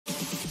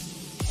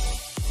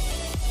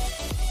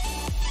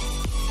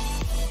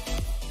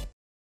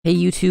Hey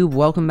YouTube,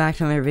 welcome back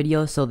to another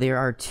video. So there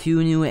are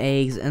two new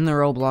eggs in the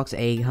Roblox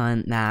egg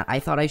hunt that I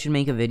thought I should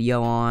make a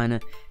video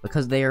on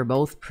because they are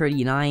both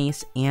pretty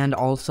nice, and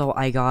also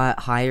I got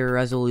higher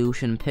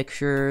resolution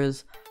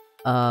pictures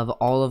of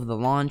all of the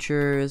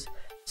launchers.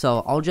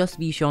 So I'll just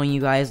be showing you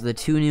guys the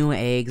two new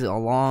eggs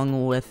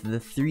along with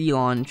the three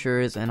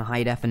launchers and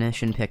high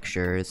definition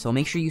pictures. So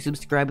make sure you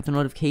subscribe with the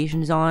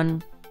notifications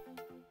on,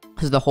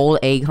 because the whole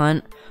egg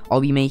hunt,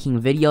 I'll be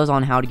making videos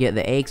on how to get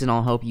the eggs, and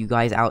I'll help you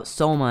guys out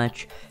so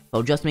much.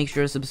 So just make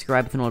sure to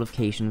subscribe with the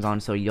notifications on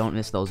so you don't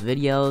miss those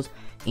videos,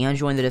 and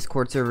join the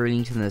Discord server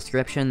linked in the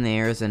description.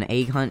 There's an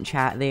egg hunt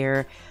chat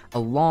there,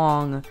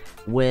 along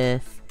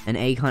with an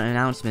egg hunt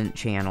announcement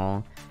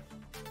channel.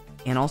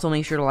 And also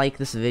make sure to like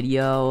this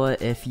video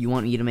if you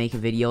want me to make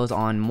videos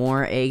on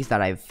more eggs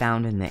that I've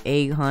found in the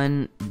egg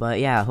hunt. But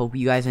yeah, hope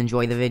you guys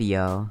enjoy the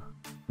video.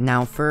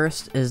 Now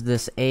first is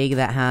this egg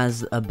that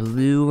has a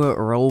blue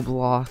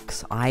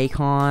Roblox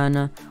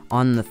icon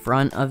on the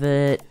front of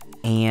it,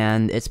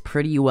 and it's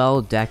pretty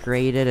well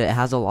decorated. It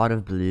has a lot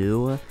of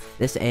blue.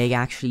 This egg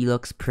actually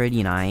looks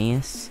pretty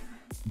nice,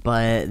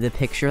 but the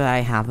picture that I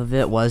have of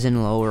it was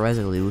in lower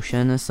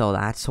resolution, so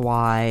that's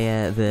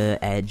why the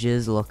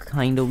edges look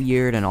kind of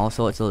weird, and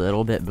also it's a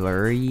little bit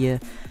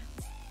blurry.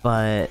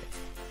 But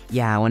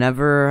yeah,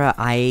 whenever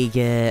I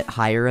get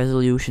higher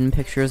resolution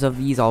pictures of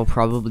these, I'll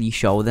probably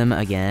show them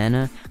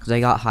again, because I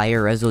got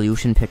higher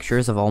resolution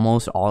pictures of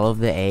almost all of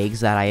the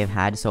eggs that I have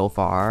had so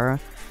far.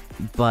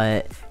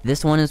 But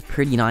this one is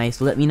pretty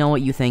nice. Let me know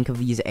what you think of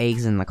these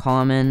eggs in the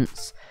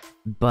comments.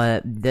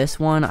 But this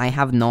one, I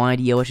have no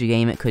idea which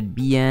game it could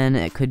be in.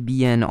 It could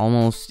be in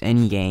almost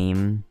any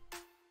game.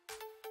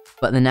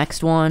 But the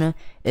next one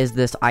is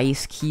this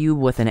ice cube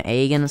with an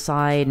egg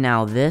inside.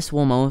 Now this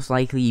will most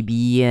likely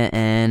be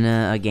in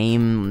a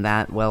game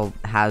that, well,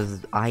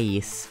 has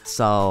ice.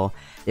 So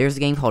there's a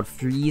game called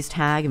Freeze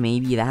Tag.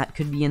 Maybe that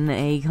could be in the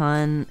egg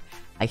hunt.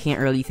 I can't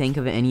really think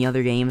of any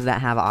other games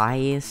that have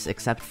ice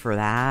except for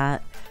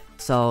that.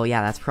 So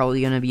yeah, that's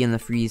probably going to be in the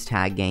Freeze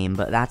Tag game.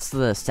 But that's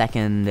the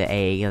second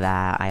egg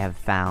that I have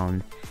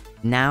found.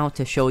 Now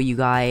to show you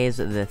guys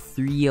the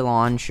three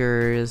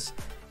launchers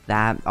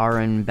that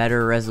are in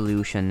better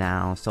resolution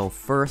now. So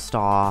first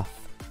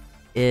off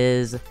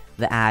is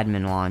the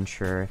admin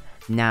launcher.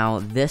 Now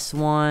this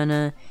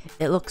one,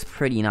 it looks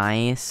pretty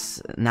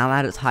nice. Now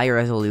that it's higher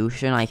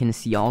resolution, I can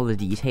see all the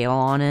detail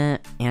on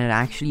it, and it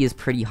actually is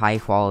pretty high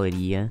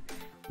quality.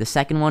 The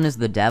second one is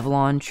the dev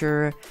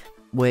launcher,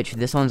 which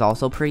this one's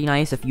also pretty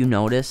nice. If you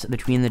notice,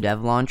 between the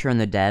dev launcher and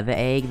the dev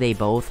egg, they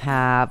both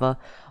have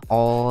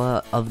all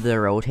of the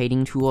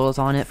rotating tools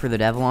on it. For the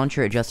dev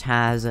launcher, it just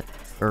has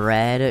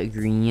red,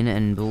 green,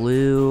 and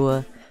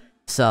blue.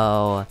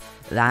 So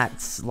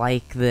that's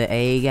like the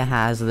egg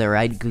has the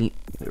red,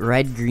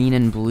 green,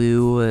 and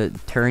blue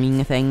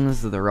turning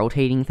things, the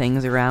rotating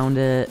things around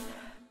it.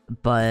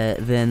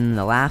 But then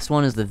the last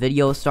one is the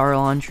video star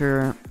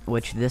launcher,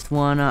 which this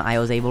one I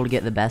was able to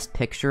get the best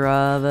picture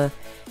of,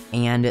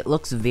 and it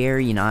looks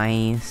very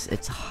nice.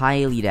 It's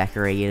highly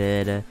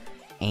decorated,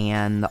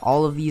 and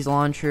all of these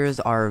launchers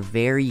are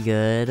very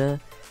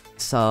good.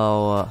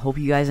 So hope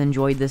you guys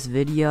enjoyed this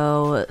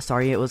video.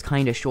 Sorry it was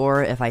kind of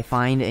short. If I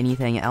find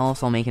anything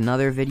else, I'll make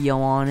another video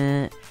on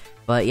it.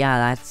 But yeah,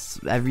 that's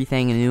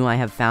everything new I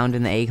have found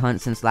in the egg hunt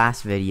since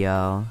last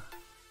video.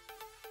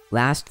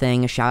 Last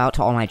thing, shout out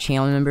to all my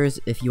channel members.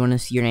 If you want to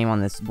see your name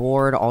on this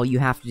board, all you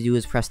have to do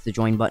is press the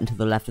join button to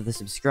the left of the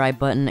subscribe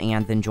button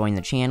and then join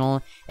the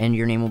channel, and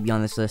your name will be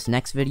on this list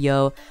next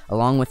video,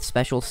 along with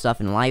special stuff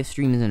in live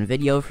streams and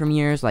video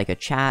premieres like a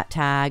chat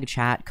tag,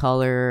 chat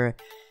color,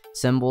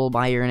 symbol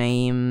by your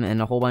name,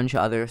 and a whole bunch of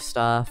other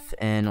stuff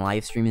in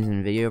live streams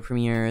and video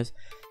premieres.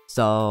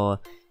 So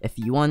if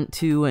you want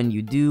to and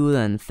you do,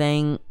 then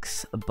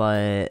thanks.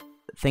 But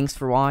thanks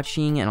for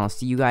watching, and I'll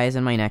see you guys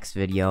in my next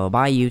video.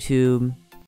 Bye, YouTube.